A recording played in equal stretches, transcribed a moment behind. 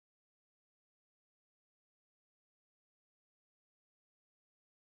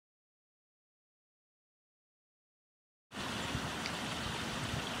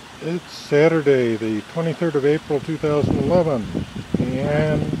It's Saturday, the 23rd of April 2011,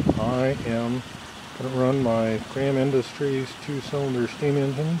 and I am going to run my Graham Industries two-cylinder steam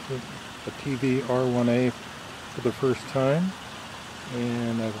engine, the TVR1A, for the first time.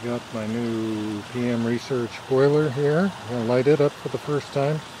 And I've got my new PM Research boiler here. I'm going to light it up for the first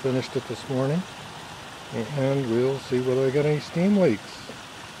time. Finished it this morning, and we'll see whether I got any steam leaks.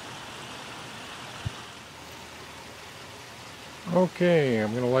 Okay,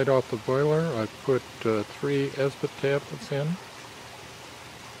 I'm going to light off the boiler. I put 3 Esbit tablets in.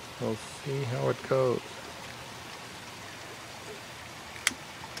 We'll see how it goes.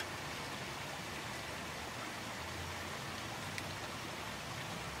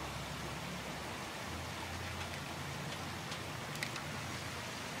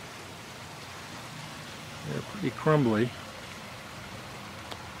 They're pretty crumbly.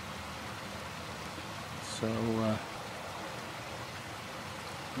 So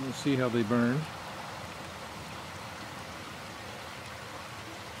we'll see how they burn.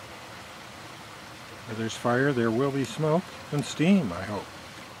 Where there's fire, there will be smoke and steam, I hope.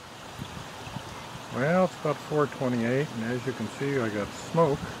 Well, it's about 4:28, and as you can see, I got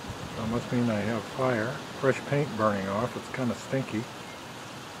smoke. So it must mean I have fire. Fresh paint burning off. It's kind of stinky.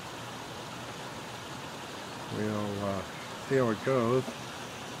 We'll see how it goes.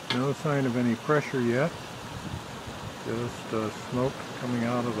 No sign of any pressure yet. Just smoke coming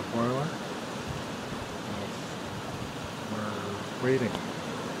out of the boiler. We're waiting.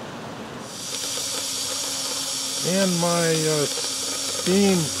 And my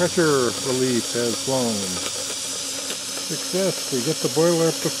steam pressure relief has blown. Success. We get the boiler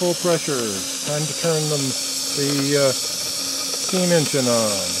up to full pressure. Time to turn the steam engine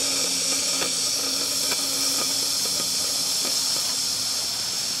on.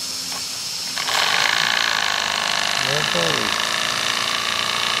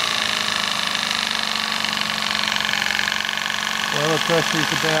 Well, the pressure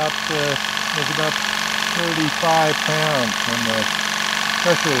is about 35 pounds when the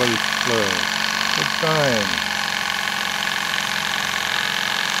pressure relief blew. Good sign.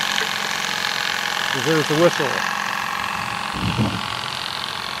 There's the whistle.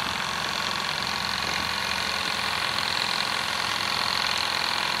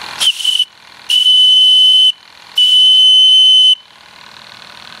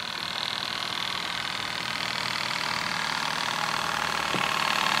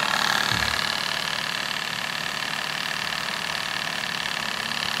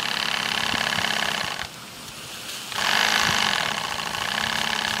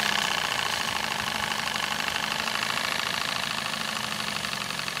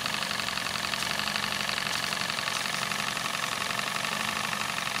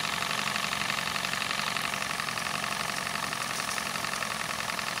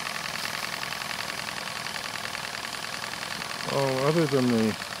 Oh, other than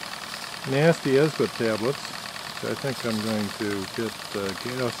the nasty Esbit tablets, which I think I'm going to get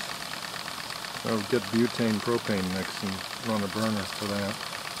gas, or get butane propane mix and run a burner for that.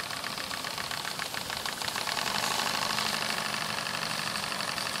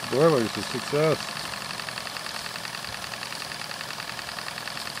 The boiler's a success.